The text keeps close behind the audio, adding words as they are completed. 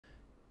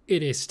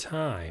it is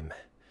time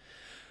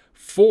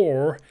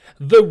for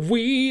the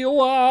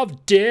Wheel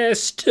of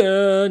Destiny.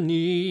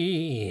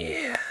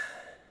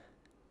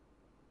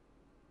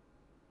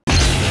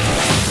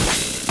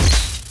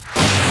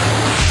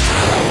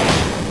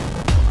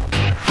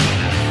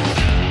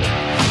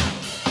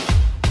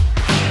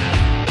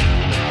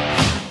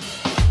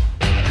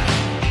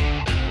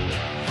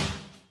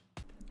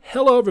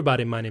 Hello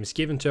everybody, my name is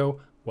GivenToe.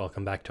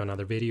 Welcome back to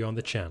another video on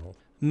the channel.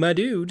 My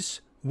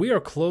dudes, we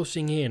are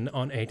closing in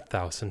on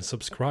 8,000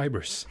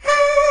 subscribers,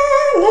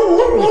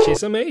 which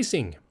is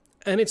amazing.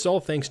 And it's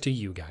all thanks to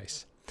you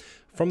guys.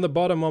 From the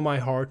bottom of my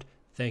heart,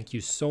 thank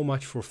you so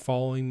much for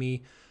following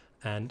me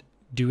and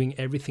doing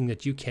everything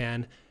that you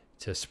can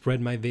to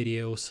spread my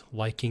videos,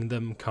 liking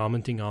them,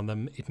 commenting on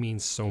them. It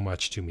means so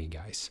much to me,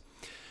 guys.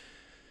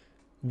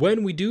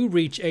 When we do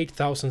reach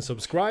 8,000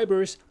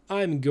 subscribers,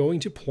 I'm going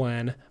to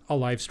plan a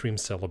live stream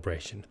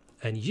celebration,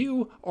 and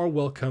you are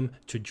welcome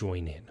to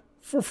join in.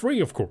 For free,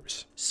 of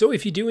course. So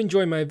if you do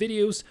enjoy my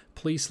videos,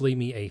 please leave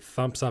me a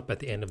thumbs up at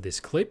the end of this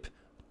clip.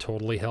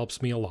 Totally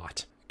helps me a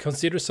lot.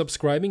 Consider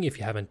subscribing if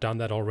you haven't done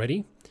that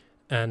already.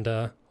 And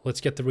let's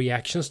get the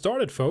reaction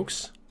started,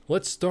 folks.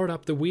 Let's start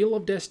up the Wheel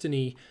of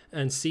Destiny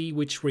and see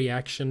which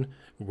reaction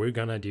we're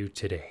gonna do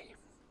today.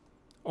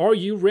 Are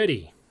you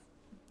ready?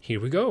 Here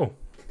we go.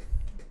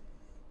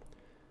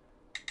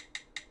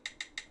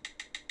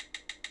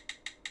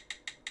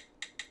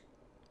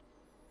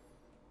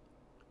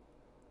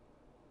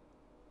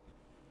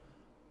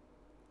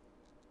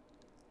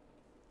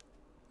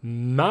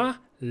 My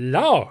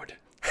lord!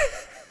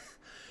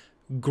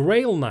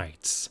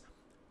 GRAILKNIGHTS,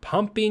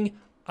 pumping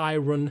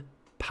iron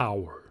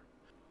power.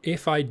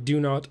 If I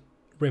do not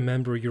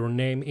remember your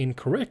name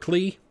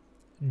incorrectly,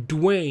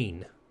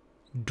 Duane.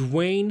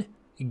 Duane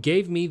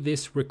gave me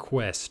this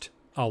request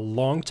a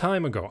long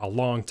time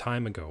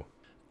ago.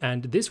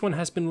 And this one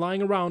has been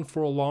lying around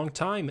for a long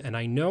time, and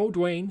I know,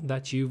 Duane,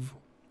 that you've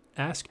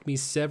asked me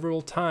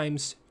several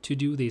times to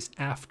do this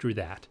after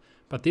that.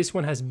 But this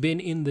one has been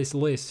in this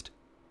list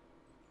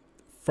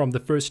from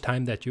the first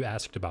time that you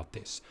asked about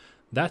this.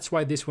 That's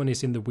why this one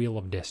is in the Wheel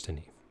of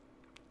Destiny.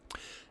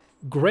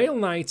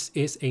 GRAILKNIGHTS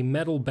is a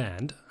metal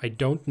band. I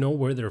don't know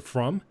where they're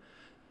from,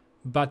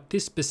 but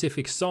this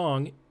specific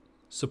song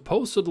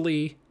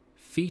supposedly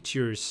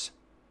features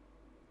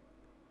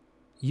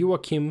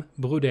Joakim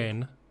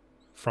Brodén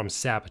from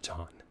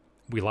SABATON.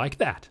 We like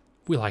that.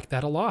 We like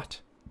that a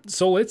lot.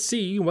 So let's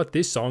see what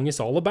this song is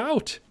all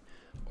about.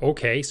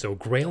 Okay, so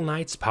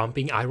GRAILKNIGHTS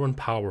pumping iron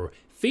power,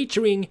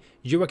 featuring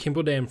Joakim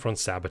Brodén from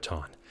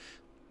SABATON.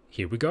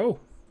 Here we go.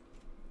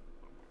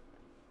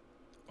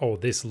 Oh,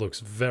 this looks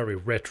very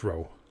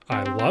retro.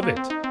 I love it.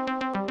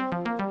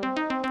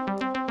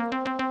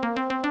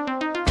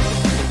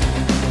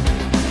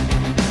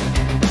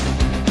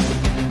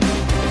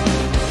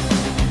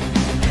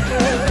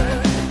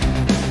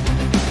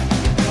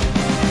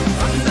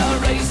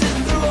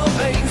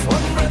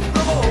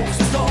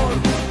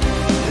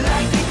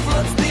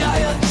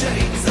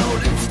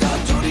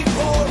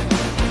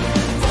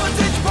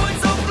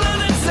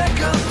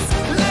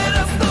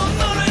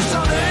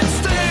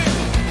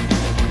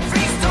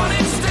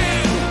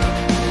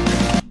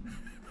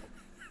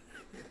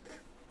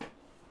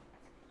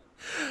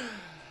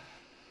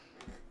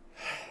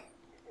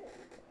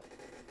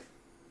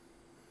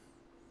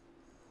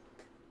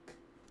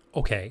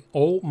 Okay,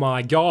 oh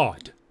my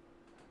god.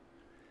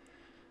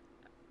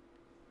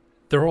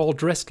 They're all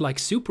dressed like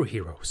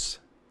superheroes.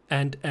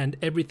 And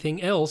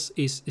everything else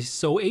is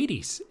so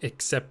 80s,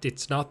 except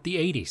it's not the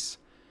 80s.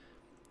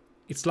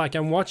 It's like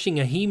I'm watching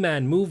a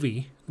He-Man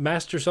movie,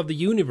 Masters of the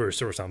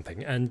Universe or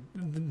something, and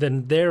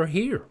then they're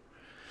here.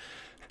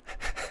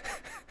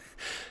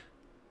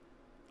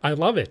 I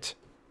love it.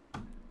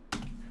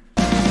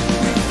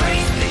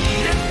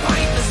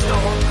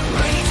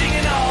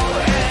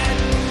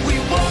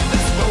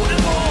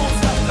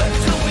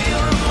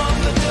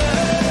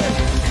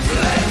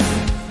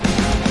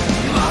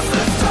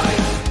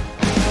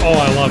 Oh,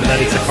 I love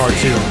that it's a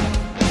cartoon.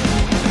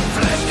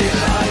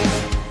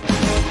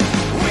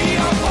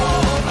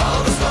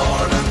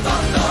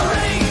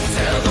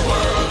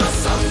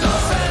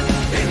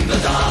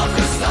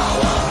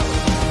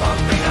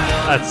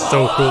 That's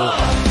so cool.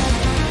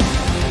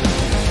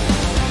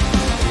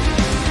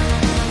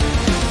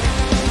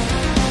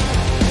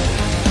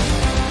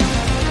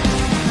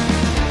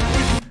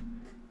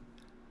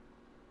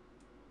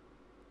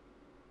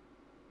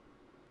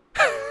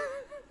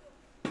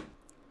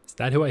 Is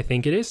that who I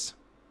think it is?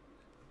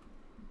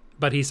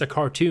 But he's a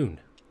cartoon.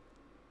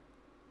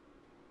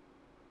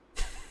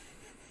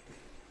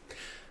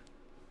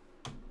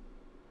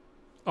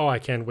 Oh, I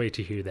can't wait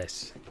to hear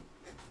this.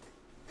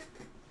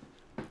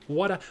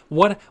 What a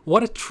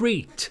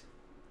treat.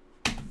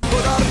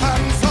 Put our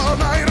hands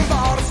on iron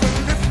bars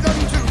and lift them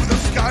to the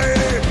sky.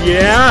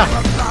 Yeah.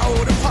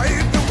 Loud and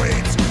fight the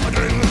weight,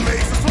 adrenaline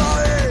makes us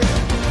fly.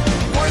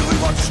 While we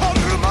watch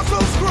our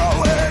muscles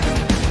growing,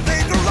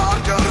 they grow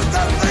larger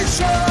than they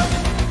should.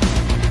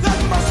 That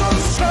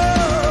muscles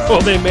show. Oh,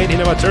 they made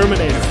him a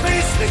Terminator.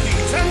 Face the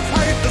heat and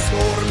fight the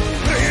storm,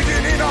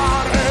 raging in our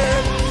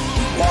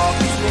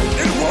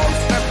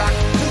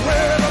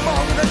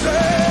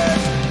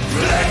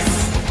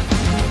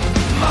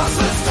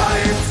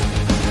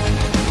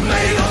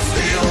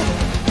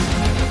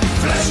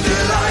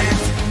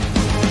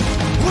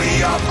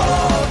are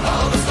born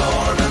how the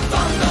storm and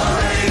thunder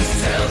rage,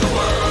 tear the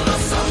world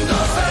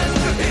asunder,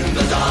 and in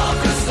the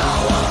darkest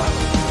hour,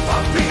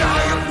 pumping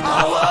iron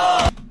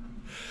power.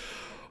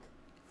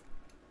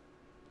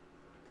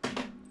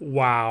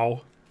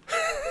 Wow.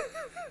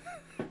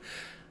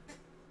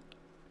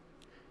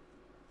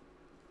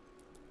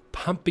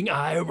 Pumping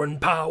iron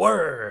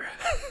power.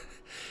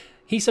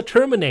 He's a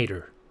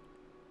Terminator.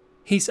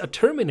 He's a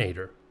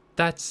Terminator.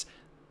 That's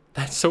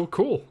so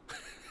cool.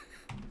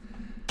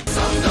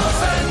 Thunder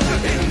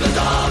and in the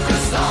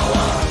darkest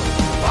hour,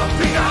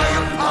 pumping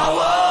iron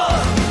power.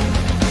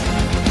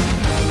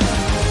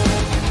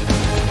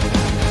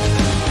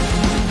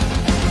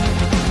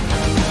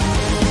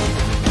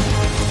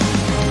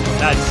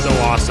 That's so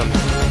awesome.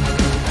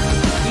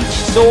 Each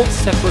sold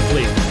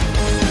separately.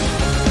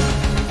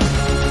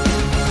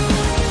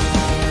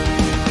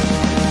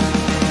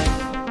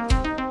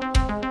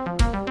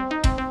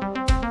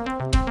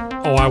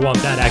 Oh, I want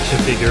that action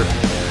figure.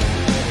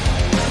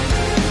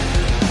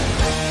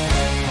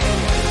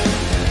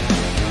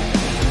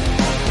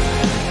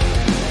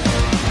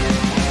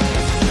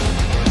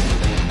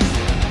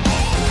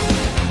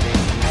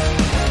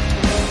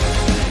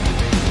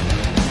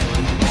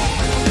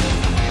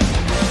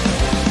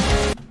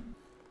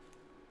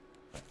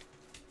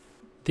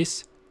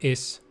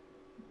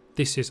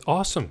 This is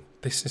awesome.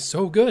 This is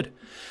so good.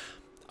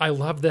 I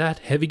love that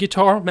heavy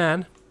guitar,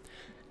 man.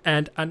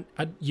 And a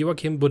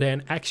Joakim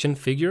Brodén action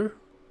figure,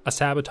 a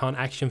Sabaton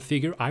action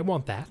figure. I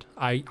want that.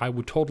 I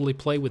would totally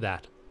play with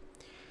that.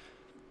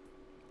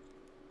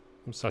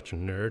 I'm such a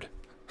nerd.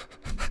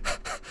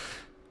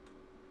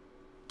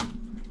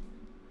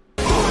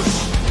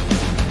 Push!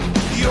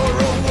 You're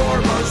a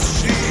war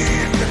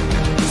machine.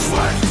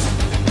 Sweat!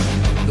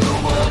 The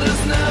world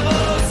has never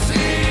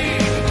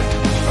seen.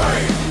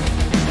 Pain!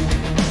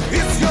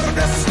 It's your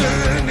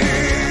destiny.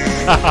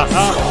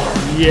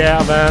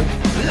 Yeah, man.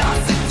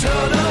 Last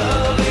eternally.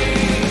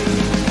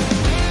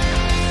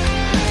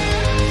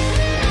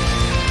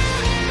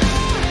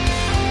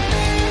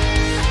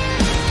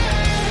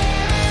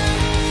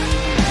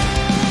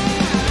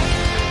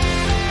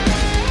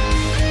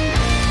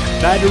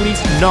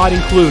 Batteries not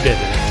included.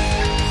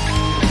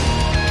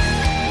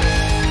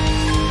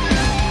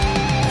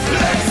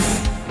 Flex!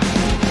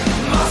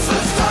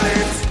 Muscles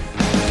tight.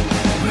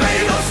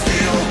 Made of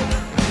steel.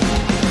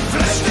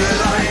 Flesh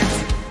delight.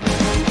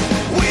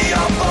 We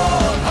are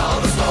born how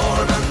the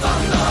storm and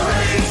thunder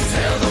rage,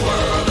 tear the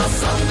world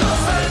asunder,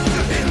 and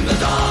in the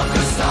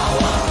darkest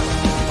hour,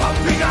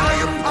 pumping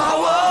iron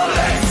power.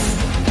 Flex!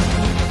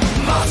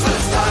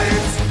 Muscles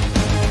tight.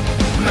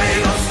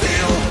 Made of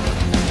steel.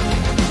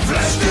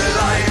 Flesh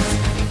delight.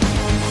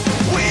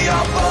 We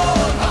are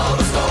born how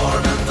the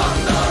storm and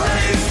thunder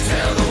rage,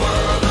 tear the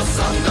world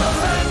asunder,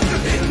 and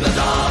in the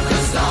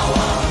darkest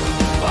hour,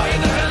 by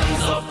the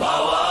hands of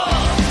power.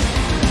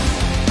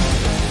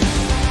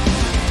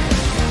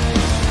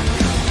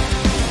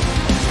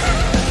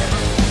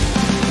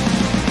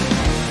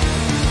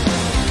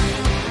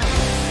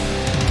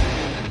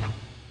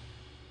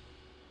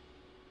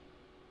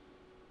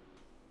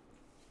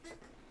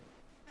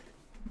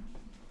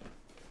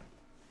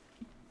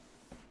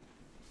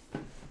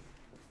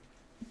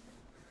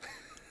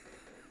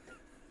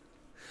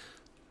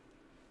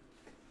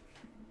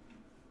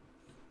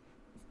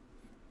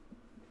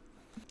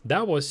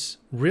 That was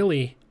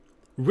really,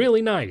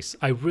 really nice.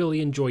 I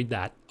really enjoyed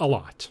that a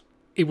lot.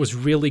 It was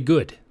really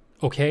good,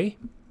 okay?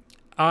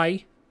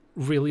 I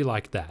really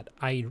liked that.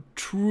 I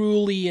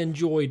truly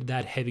enjoyed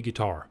that heavy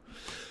guitar.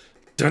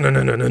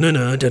 That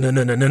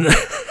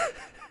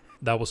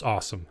was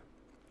awesome.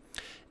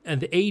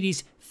 And the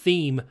 80s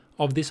theme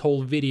of this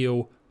whole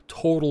video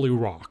totally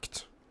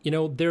rocked. You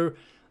know, their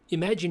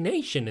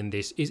imagination in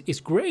this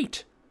is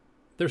great.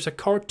 There's a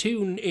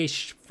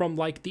cartoon-ish from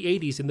like the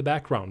 80s in the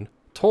background.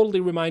 Totally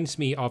reminds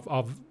me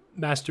of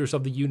Masters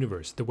of the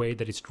Universe, the way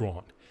that it's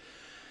drawn.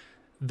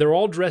 They're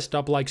all dressed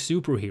up like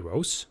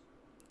superheroes,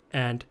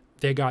 and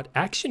they got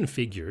action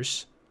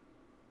figures,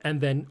 and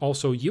then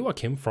also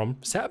Joakim from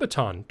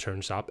Sabaton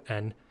turns up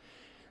and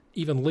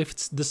even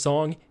lifts the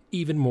song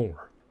even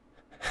more.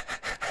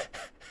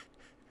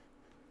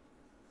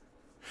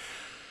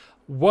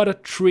 What a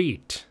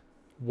treat.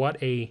 What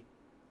a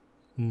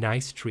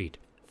nice treat.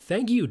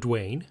 Thank you,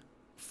 Duane,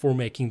 for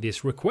making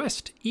this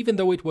request, even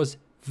though it was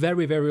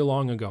very, very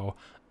long ago.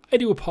 I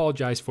do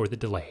apologize for the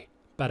delay,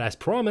 but as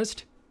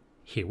promised,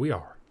 here we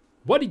are.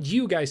 What did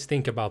you guys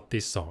think about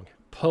this song?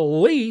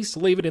 Please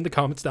leave it in the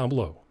comments down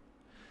below.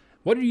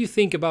 What do you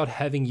think about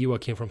having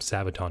Joakim from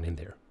Sabaton in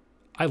there?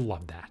 I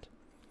love that.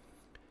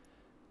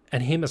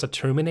 And him as a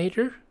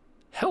Terminator?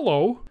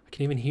 Hello! I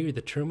can even hear the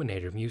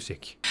Terminator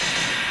music.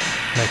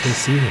 And I can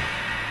see him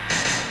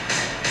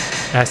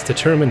as the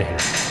Terminator.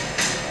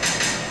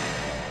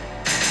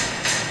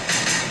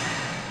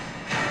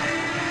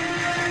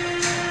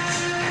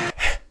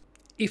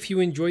 If you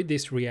enjoyed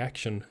this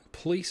reaction,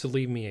 please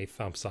leave me a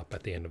thumbs up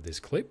at the end of this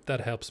clip.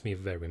 That helps me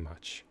very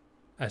much.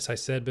 As I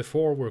said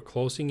before, we're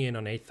closing in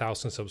on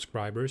 8,000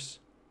 subscribers.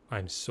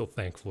 I'm so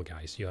thankful,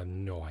 guys. You have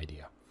no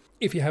idea.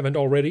 If you haven't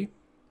already,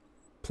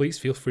 please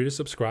feel free to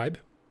subscribe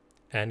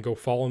and go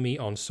follow me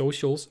on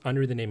socials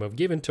under the name of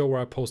GivenToe,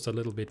 where I post a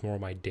little bit more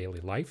of my daily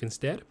life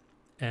instead.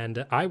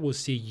 And I will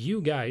see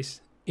you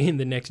guys in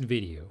the next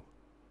video.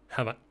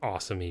 Have an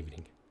awesome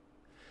evening.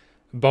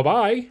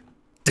 Bye-bye.